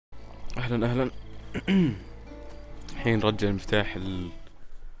اهلا اهلا. الحين نرجع المفتاح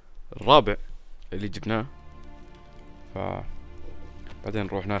الرابع اللي جبناه، بعدين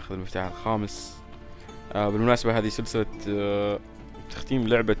نروح ناخذ المفتاح الخامس. بالمناسبة هذه سلسلة تختيم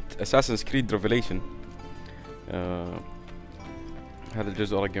لعبة أساسنس كريد ريفيلاشن. هذا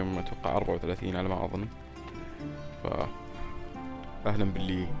الجزء رقم اتوقع 34 على ما اظن. اهلا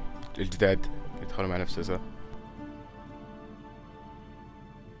باللي الجداد يدخلوا مع نفس السلسلة.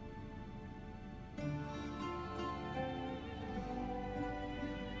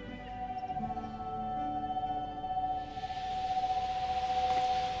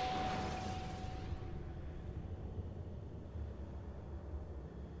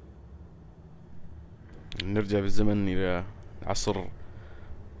 نرجع بالزمن إلى عصر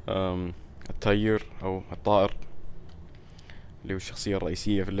التاير أو الطائر اللي هو الشخصية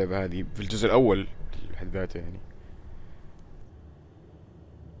الرئيسية في اللعبة هذه في الجزء الأول بحد ذاته يعني.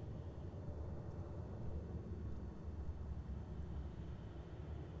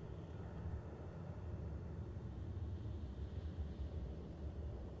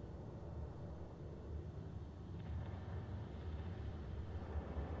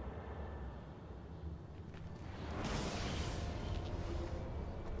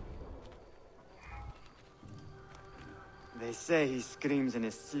 They say he screams in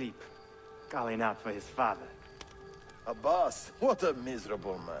his sleep, calling out for his father. Abbas, what a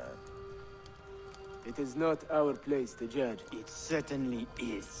miserable man. It is not our place to judge. It certainly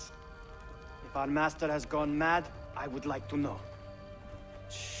is. If our master has gone mad, I would like to know.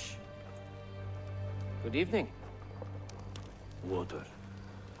 Shh. Good evening. Water.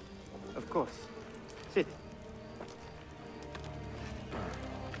 Of course. Sit.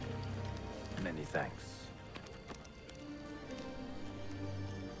 Many thanks.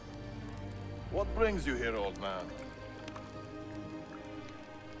 What brings you here, old man?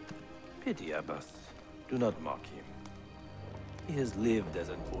 Pity Abbas. Do not mock him. He has lived as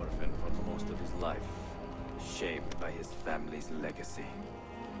an orphan for most of his life, shaped by his family's legacy.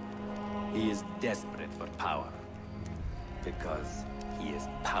 He is desperate for power, because he is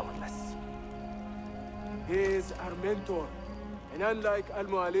powerless. He is our mentor. And unlike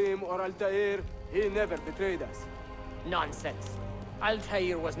Al-Mualim or Altair, he never betrayed us. Nonsense.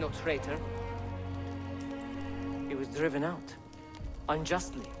 Altair was no traitor. He was driven out.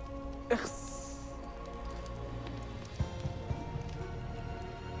 Unjustly.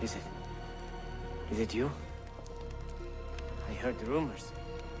 Is it you? I heard rumors,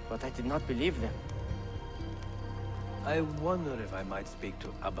 but I did not believe them. I wonder if I might speak to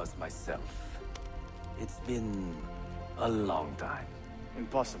Abbas myself. It's been a long time.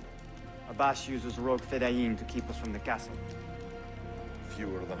 Impossible. Abbas uses rogue Fedayeen to keep us from the castle.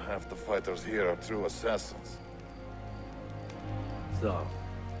 Fewer than half the fighters here are true assassins. So,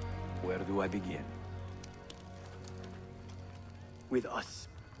 where do I begin? With us.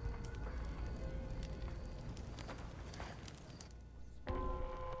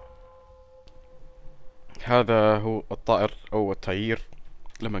 هذا هو الطائر أو التاير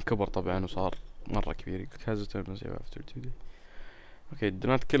لما كبر طبعا وصار مرة كبير. Okay, do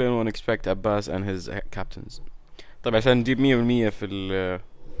not kill anyone except Abbas and his captains. طيب عشان نجيب 100% في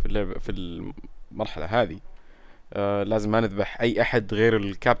اللعبة في المرحلة هذه لازم ما نذبح أي أحد غير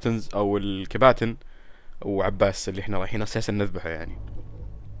الكابتنز أو الكباتن وعباس اللي احنا رايحين أساسا نذبحه يعني.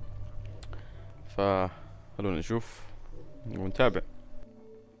 فخلونا نشوف ونتابع.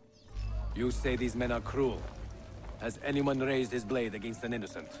 You say these men are cruel. Has anyone raised his blade against an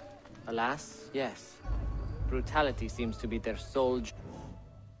innocent? Alas, yes. Brutality seems to be their sole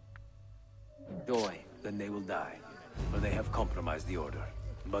joy. Then they will die, for they have compromised the order.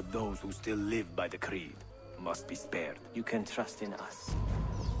 But those who still live by the Creed must be spared. You can trust in us.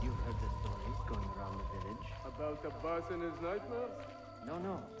 You've heard the stories going around the village. About Abbas and his nightmares?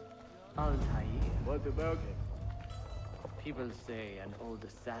 No. Altair. What about him? People say an old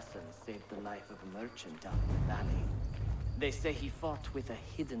assassin saved the life of a merchant down in the valley. They say he fought with a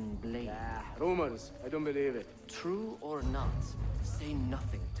hidden blade. Rumors. I don't believe it. True or not, say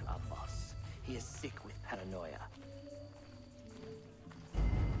nothing to Abbas. He is sick with paranoia.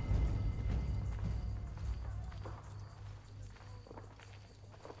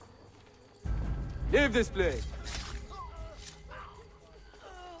 Leave this place.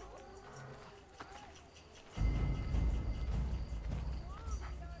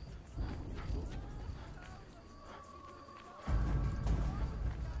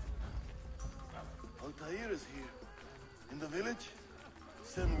 Altair is here. In the village?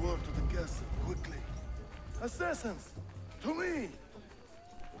 Send word to the castle, quickly. Assassins! To me!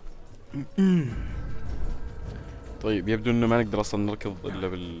 طيب يبدو انه ما نقدر اصلا نركض الا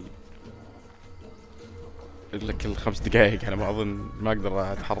إلا كل 5 دقايق على ما أظن، ما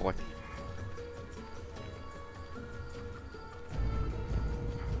أقدر أتحرك.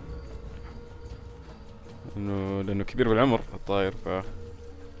 لأنه كبير بالعمر الطاير، ف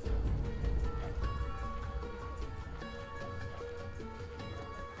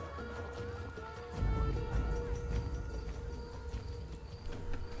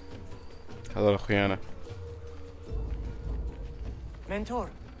هذول أخويانا. Mentor.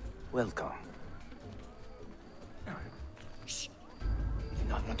 Welcome. Shh. You do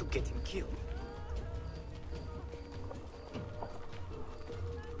not want to get him killed.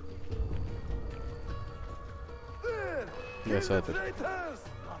 يا ساتر.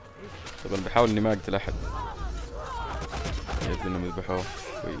 طبعا بحاول اني ما اقتل احد. انهم يذبحوه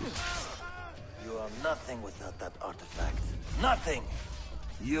كويس. You are nothing without that artifact. Nothing!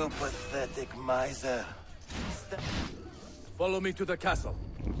 You pathetic miser. Follow me to the castle.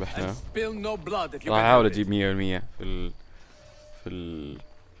 ذبحناه. Spill no blood if you راح can احاول help it. اجيب 100% في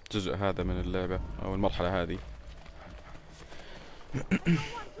الجزء هذا من اللعبة او المرحلة هذه.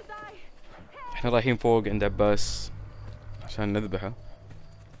 احنا رايحين فوق عند عباس عشان نذبحه،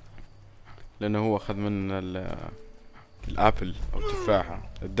 لانه هو اخذ من الابل او التفاحة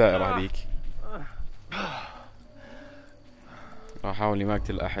الدائرة هذيك. راح احاول اني ما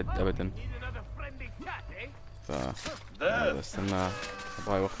اقتل احد ابدا، استناه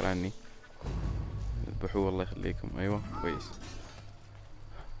ابغى يوخر عني. اذبحوه الله يخليكم. ايوه كويس.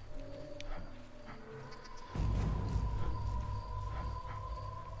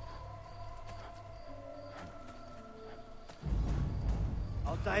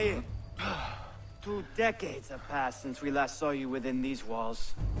 Altair, 2 decades have passed since we last saw you within these walls.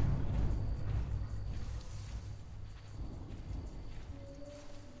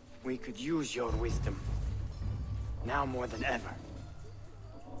 We could use your wisdom, now more than ever.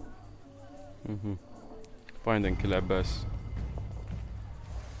 find and kill عباس.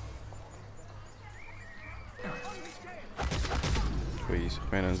 كويس.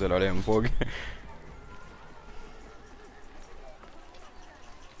 اخوينا نزلوا عليه من فوق.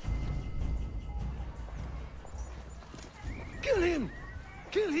 Kill him!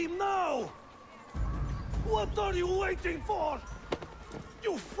 Kill him now! What are you waiting for?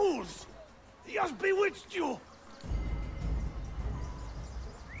 You fools! He has bewitched you!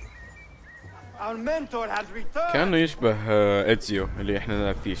 Our mentor has returned. كأنه يشبه إتزيو اللي احنا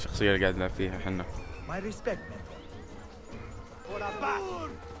نلعب فيه، الشخصية اللي قاعد نلعب فيها احنا. My respect, mentor. For Abbas.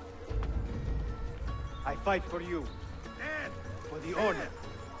 I fight for you. And for the order.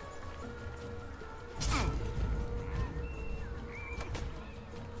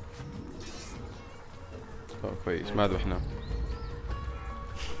 كويس ما ذبحناه.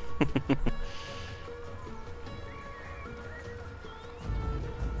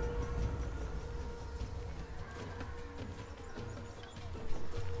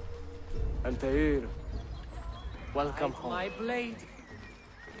 Altair. Welcome home. My blade.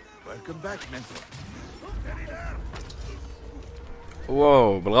 Welcome back, mentor.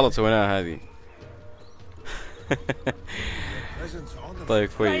 واو بالغلط سويناها هذه. طيب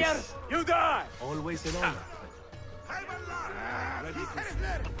كويس. You die! Always in honor.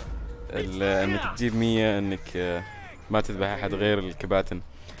 انك تجيب 100 انك ما تذبح احد غير الكباتن،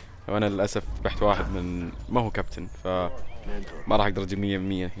 وانا للاسف ذبحت واحد من ما هو كابتن، فما راح اقدر اجيب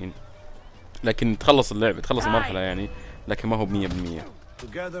 100% الحين، لكن تخلص اللعبة تخلص المرحلة يعني، لكن ما هو ب100%.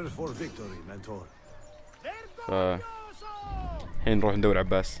 Together for victory, mentor. الحين نروح ندور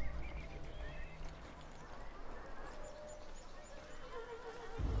عباس.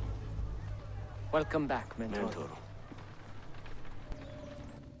 Welcome back, mentor.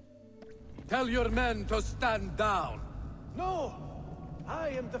 Tell your men to stand down. No! I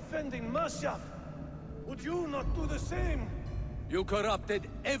am defending Masyaf. Would you not do the same? You corrupted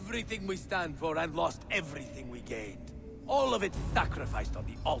everything we stand for and lost everything we gained. All of it sacrificed on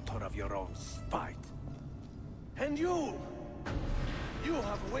the altar of your own spite. And you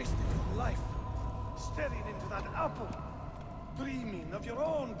have wasted your life staring into that apple, dreaming of your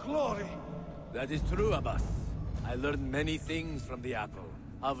own glory. That is true, Abbas. I learned many things from the apple.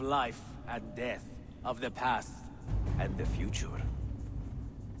 Of life and death. Of the past and the future.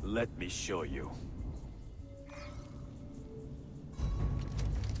 Let me show you.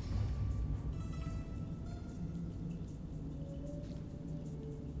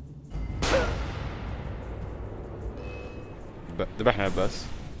 ذبحنا عباس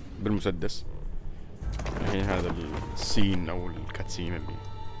بالمسدس. الحين هذا السين او الكاتسين اللي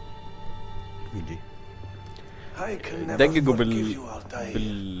يجي دققوا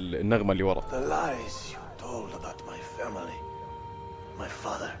بالنغمة اللي ورا. The lies you told about my family, my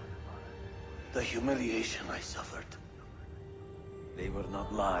father. The humiliation I suffered. They were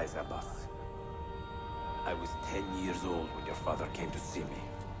not lies, Abbas. I was 10 years old when your father came to see me.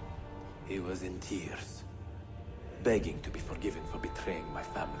 He was in tears, begging to be forgiven for betraying my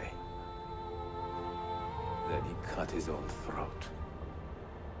family. Then he cut his own throat.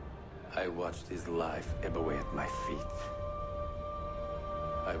 I watched his life ebb away at my feet.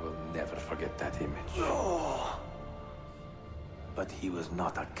 I will never forget that image. No! But he was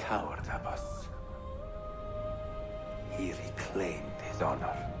not a coward, Abbas. He reclaimed his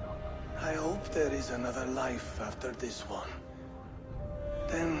honor. I hope there is another life after this one.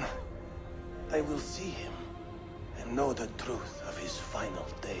 Then I will see him and know the truth of his final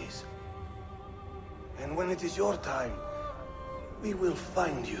days. And when it is your time, we will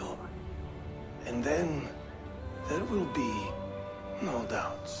find you. And then there will be no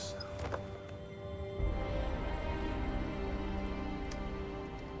doubts.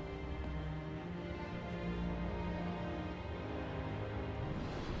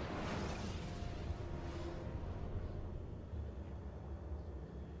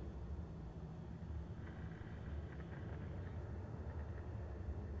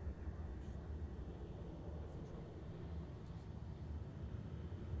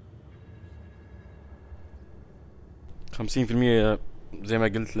 خمسين في المية زي ما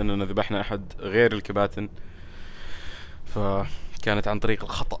قلت لأننا ذبحنا أحد غير الكباتن، فكانت عن طريق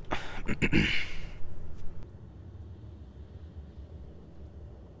الخطأ.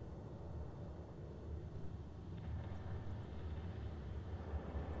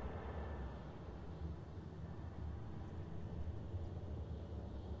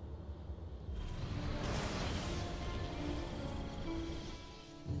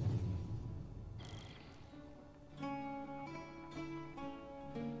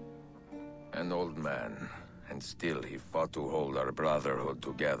 An old man, and still he fought to hold our brotherhood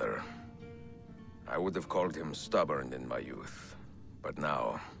together. I would have called him stubborn in my youth, but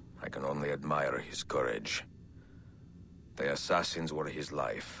now I can only admire his courage. The assassins were his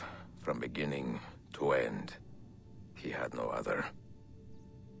life, from beginning to end. He had no other.